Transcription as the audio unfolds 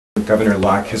Governor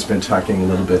Locke has been talking a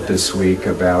little bit this week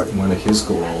about one of his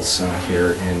goals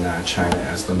here in China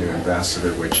as the new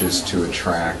ambassador, which is to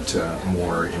attract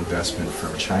more investment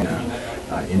from China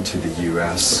into the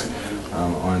U.S.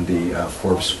 On the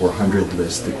Forbes 400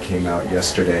 list that came out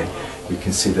yesterday, you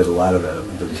can see that a lot of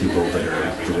the people that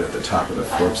are at the top of the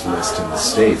Forbes list in the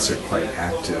States are quite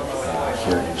active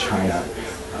here in China.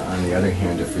 On the other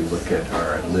hand, if we look at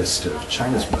our list of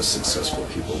China's most successful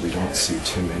people, we don't see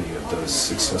too many of those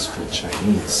successful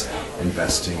Chinese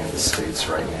investing in the States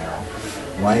right now.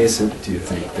 Why is it, do you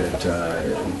think, that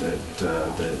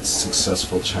the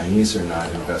successful Chinese are not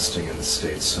investing in the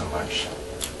States so much?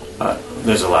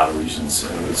 There's a lot of reasons,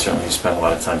 and we certainly spent a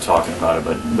lot of time talking about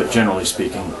it, but generally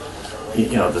speaking,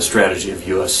 you know, the strategy of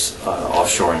U.S.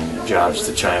 Offshoring jobs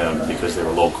to China because they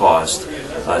were low cost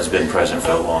has been present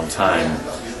for a long time.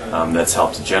 That's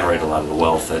helped to generate a lot of the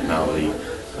wealth that now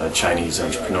the Chinese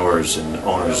entrepreneurs and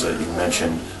owners that you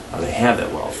mentioned, they have that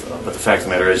wealth. But the fact of the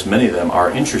matter is many of them are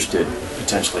interested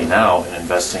potentially now in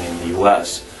investing in the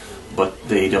U.S., but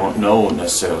they don't know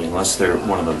necessarily, unless they're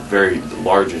one of the very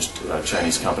largest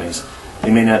Chinese companies,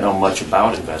 they may not know much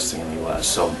about investing in the U.S.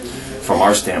 So from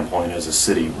our standpoint as a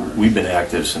city, we've been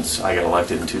active since I got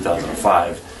elected in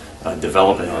 2005.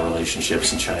 Developing our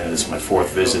relationships in China. This is my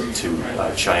fourth visit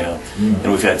to China,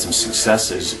 and we've had some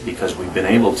successes because we've been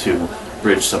able to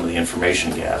bridge some of the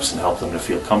information gaps and help them to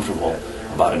feel comfortable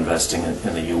about investing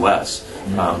in the U.S.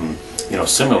 You know,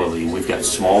 similarly, we've got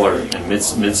smaller and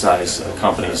mid-sized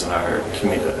companies in our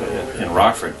community in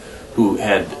Rockford who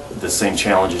had the same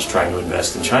challenges trying to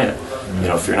invest in China. You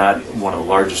know, if you're not one of the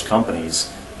largest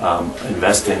companies,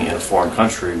 investing in a foreign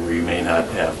country where you may not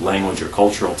have language or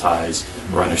cultural ties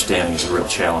or understanding is a real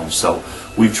challenge. So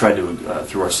we've tried to,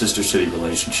 through our sister city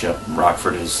relationship,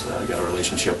 Rockford has got a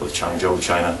relationship with Changzhou,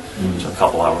 China, so a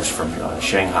couple hours from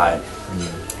Shanghai.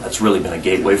 That's really been a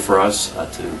gateway for us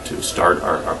to start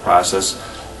our process.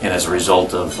 And as a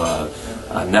result of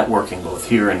networking both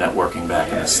here and networking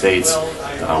back in the States,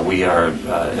 we are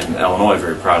in Illinois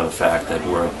very proud of the fact that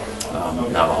we're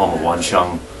now the home of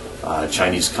Wansheng,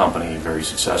 Chinese company, very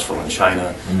successful in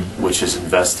China, which has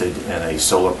invested in a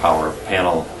solar power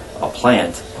panel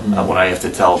plant. When I have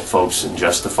to tell folks and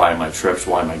justify my trips,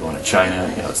 why am I going to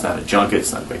China? You know, it's not a junket,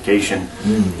 it's not a vacation.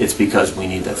 It's because we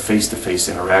need that face-to-face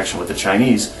interaction with the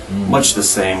Chinese, much the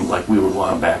same like we would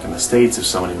want back in the States if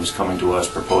somebody was coming to us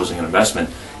proposing an investment.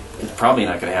 It's probably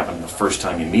not going to happen the first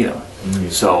time you meet them.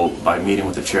 So by meeting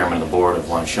with the chairman of the board of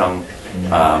Wansheng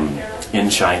in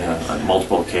China on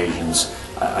multiple occasions,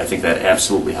 I think that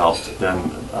absolutely helped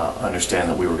them understand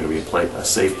that we were going to be a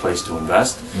safe place to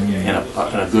invest and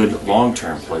a good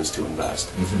long-term place to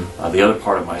invest. The other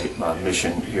part of my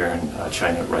mission here in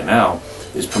China right now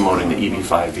is promoting the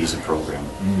EB-5 visa program.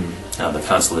 The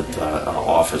consulate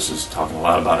office is talking a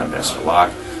lot about Ambassador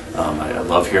Locke. I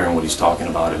love hearing what he's talking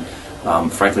about,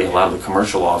 and frankly, a lot of the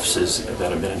commercial offices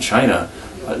that have been in China,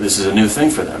 this is a new thing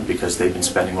for them because they've been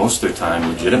spending most of their time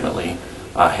legitimately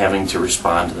having to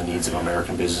respond to the needs of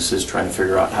American businesses, trying to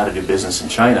figure out how to do business in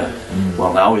China.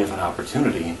 Well, now we have an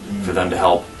opportunity for them to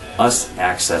help us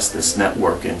access this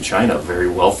network in China of very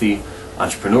wealthy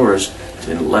entrepreneurs,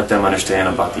 to let them understand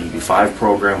about the EB-5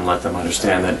 program, let them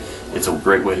understand that it's a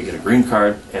great way to get a green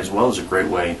card, as well as a great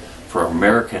way for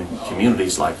American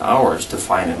communities like ours to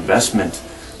find investment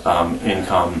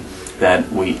income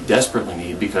that we desperately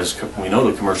need, because we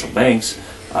know the commercial banks,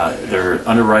 their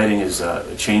underwriting is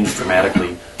changed dramatically.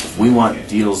 If we want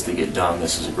deals to get done,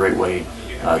 this is a great way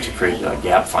to create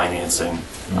gap financing,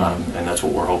 and that's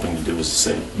what we're hoping to do as a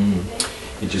city.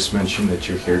 You just mentioned that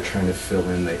you're here trying to fill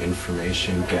in the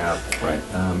information gap. Right.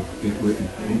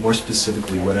 More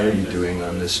specifically, what are you doing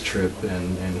on this trip,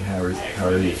 and how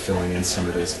are you filling in some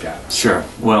of those gaps? Sure.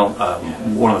 Well,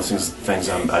 one of the things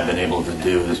I've been able to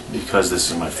do is, because this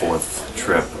is my fourth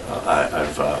trip,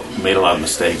 I've made a lot of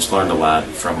mistakes, learned a lot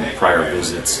from prior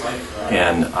visits,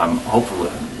 and I'm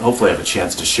hopefully have a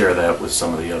chance to share that with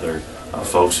some of the other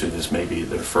folks who this may be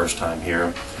their first time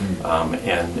here.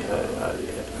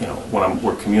 You know, when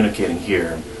we're communicating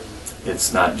here,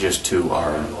 it's not just to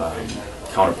our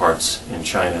counterparts in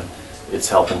China. It's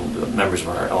helping the members of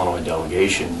our Illinois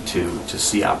delegation to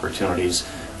see opportunities.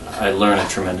 I learn a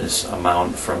tremendous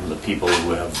amount from the people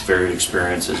who have varied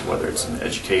experiences, whether it's in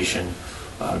education,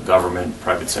 government,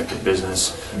 private sector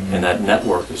business, and that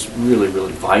network is really,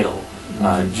 really vital,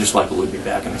 just like it would be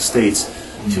back in the States,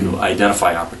 to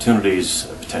identify opportunities,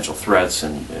 potential threats,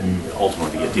 and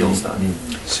ultimately get deals done.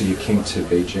 So you came to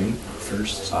Beijing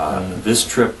first? This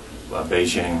trip,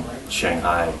 Beijing,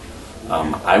 Shanghai,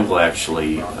 I will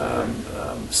actually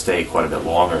stay quite a bit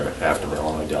longer after the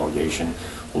Illinois delegation.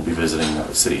 We'll be visiting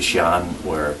the city of Xi'an,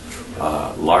 where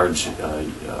large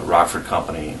Rockford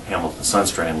company, Hamilton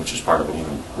Sunstrand, which is part of an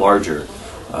even larger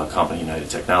company, United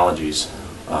Technologies,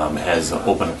 has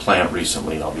opened a plant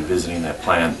recently. I'll be visiting that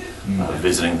plant,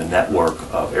 visiting the network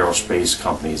of aerospace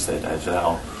companies that have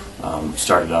now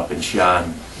started up in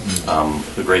Xi'an.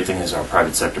 The great thing is our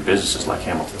private sector businesses like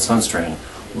Hamilton Sunstrand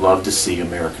love to see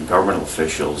American government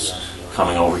officials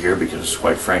coming over here because,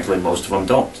 quite frankly, most of them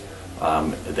don't.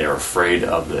 They're afraid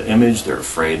of the image. They're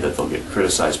afraid that they'll get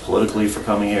criticized politically for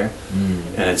coming here.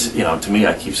 And it's, you know, to me,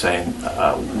 I keep saying,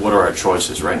 what are our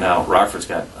choices right now? Rockford's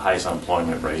got the highest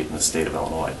unemployment rate in the state of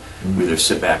Illinois. We either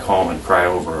sit back home and cry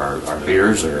over our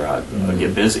beers or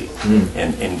get busy.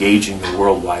 And engaging the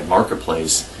worldwide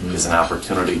marketplace is an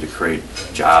opportunity to create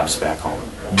jobs back home.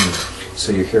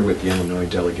 So you're here with the Illinois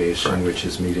delegation, which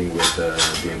is meeting with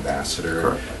the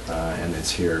ambassador, and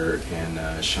it's here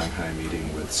in Shanghai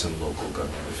meeting with some local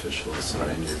government officials, and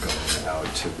then you're going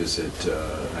out to visit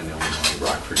an Illinois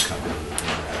Rockford company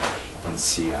in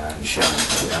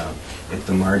Xi'an. At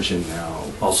the margin now.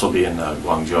 Also be in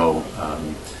Guangzhou.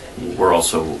 We're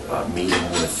also meeting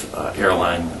with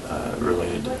airline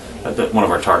related. One of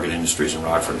our target industries in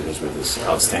Rockford is with this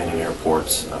outstanding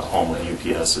airports, home of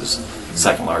UPS's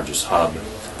second largest hub.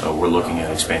 We're looking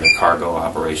at expanding cargo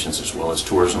operations as well as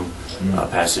tourism,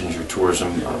 passenger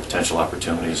tourism, potential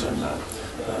opportunities,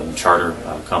 and charter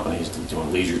companies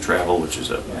doing leisure travel, which is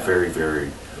a very,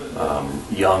 very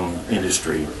young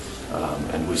industry.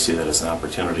 And we see that as an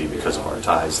opportunity because of our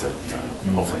ties that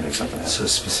hopefully make something happen. So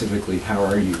specifically, how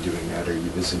are you doing that? Are you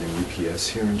visiting UPS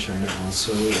here in China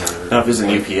also? Or not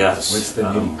visiting UPS. What's the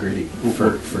nitty-gritty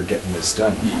for getting this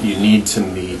done? You need to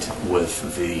meet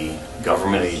with the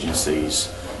government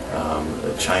agencies.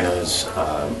 China is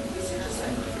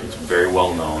it's very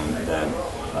well known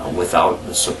that without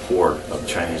the support of the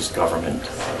Chinese government,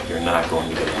 you're not going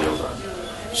to get a deal done.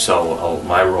 So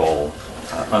my role,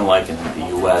 unlike in the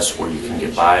U.S. where you can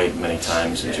get by many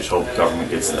times and just hope the government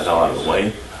gets the hell out of the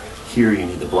way, here you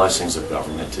need the blessings of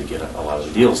government to get a lot of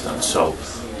the deals done. So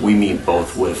we meet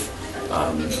both with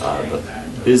the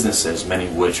businesses, many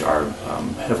of which are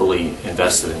heavily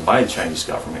invested in by the Chinese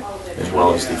government, as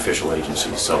well as the official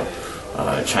agencies. So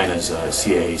China's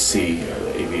CAAC,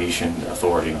 the Aviation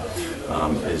Authority,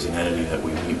 is an entity that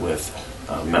we meet with,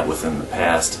 met with in the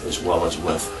past, as well as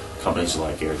with companies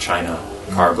like Air China,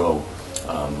 Cargo,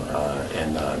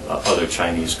 and other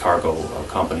Chinese cargo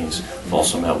companies. We've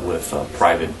also met with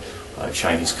private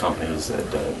Chinese companies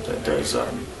that does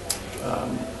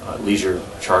leisure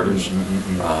charters.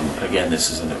 Again, this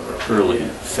is an early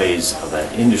phase of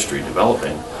that industry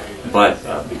developing, but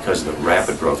because of the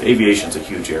rapid growth, aviation is a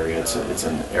huge area. It's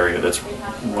an area that's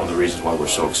one of the reasons why we're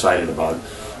so excited about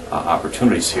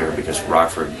opportunities here, because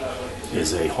Rockford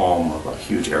is a home of a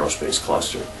huge aerospace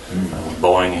cluster.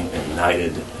 Boeing and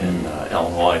United in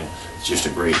Illinois, it's just a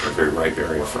very ripe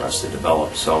area for us to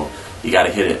develop. So you got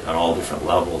to hit it on all different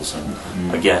levels.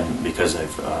 And again, because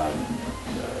I've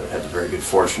had the very good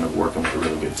fortune of working with a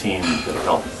really good team that have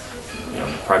helped, you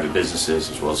know, private businesses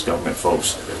as well as government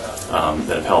folks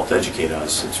that have helped educate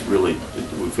us. It's really,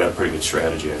 we've got a pretty good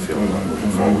strategy, I feel,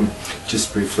 moving forward.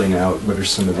 Just briefly now, what are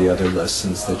some of the other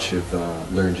lessons that you've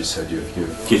learned? You said you've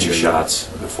get your shots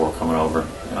before coming over.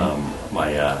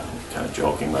 Kind of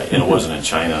joking, and it wasn't in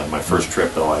China. My first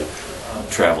trip, though, I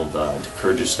traveled to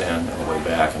Kyrgyzstan on the way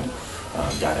back and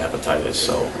got hepatitis,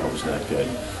 so that was not good.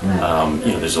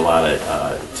 You know, there's a lot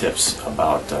of tips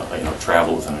about you know,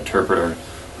 travel with an interpreter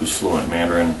who's fluent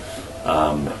Mandarin,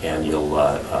 and you'll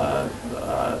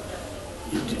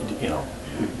you know,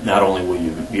 not only will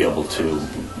you be able to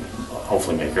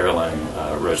hopefully make airline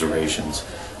reservations,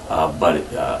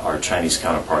 but our Chinese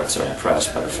counterparts are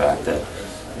impressed by the fact that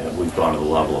we've gone to the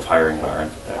level of hiring our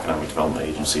economic development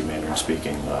agency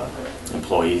Mandarin-speaking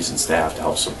employees and staff to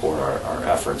help support our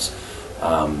efforts.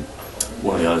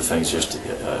 One of the other things, just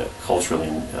culturally,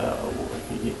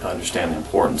 understand the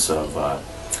importance of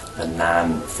the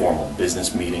non-formal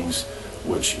business meetings,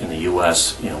 which in the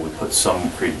U.S., you know, we put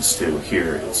some credence to.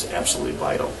 Here, it's absolutely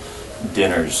vital.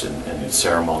 Dinners and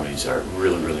ceremonies are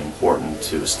really important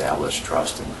to establish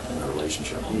trust in the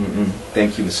relationship.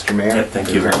 Thank you, Mr. Mayor. Yeah, thank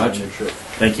you very much.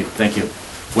 Thank you.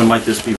 When might this be?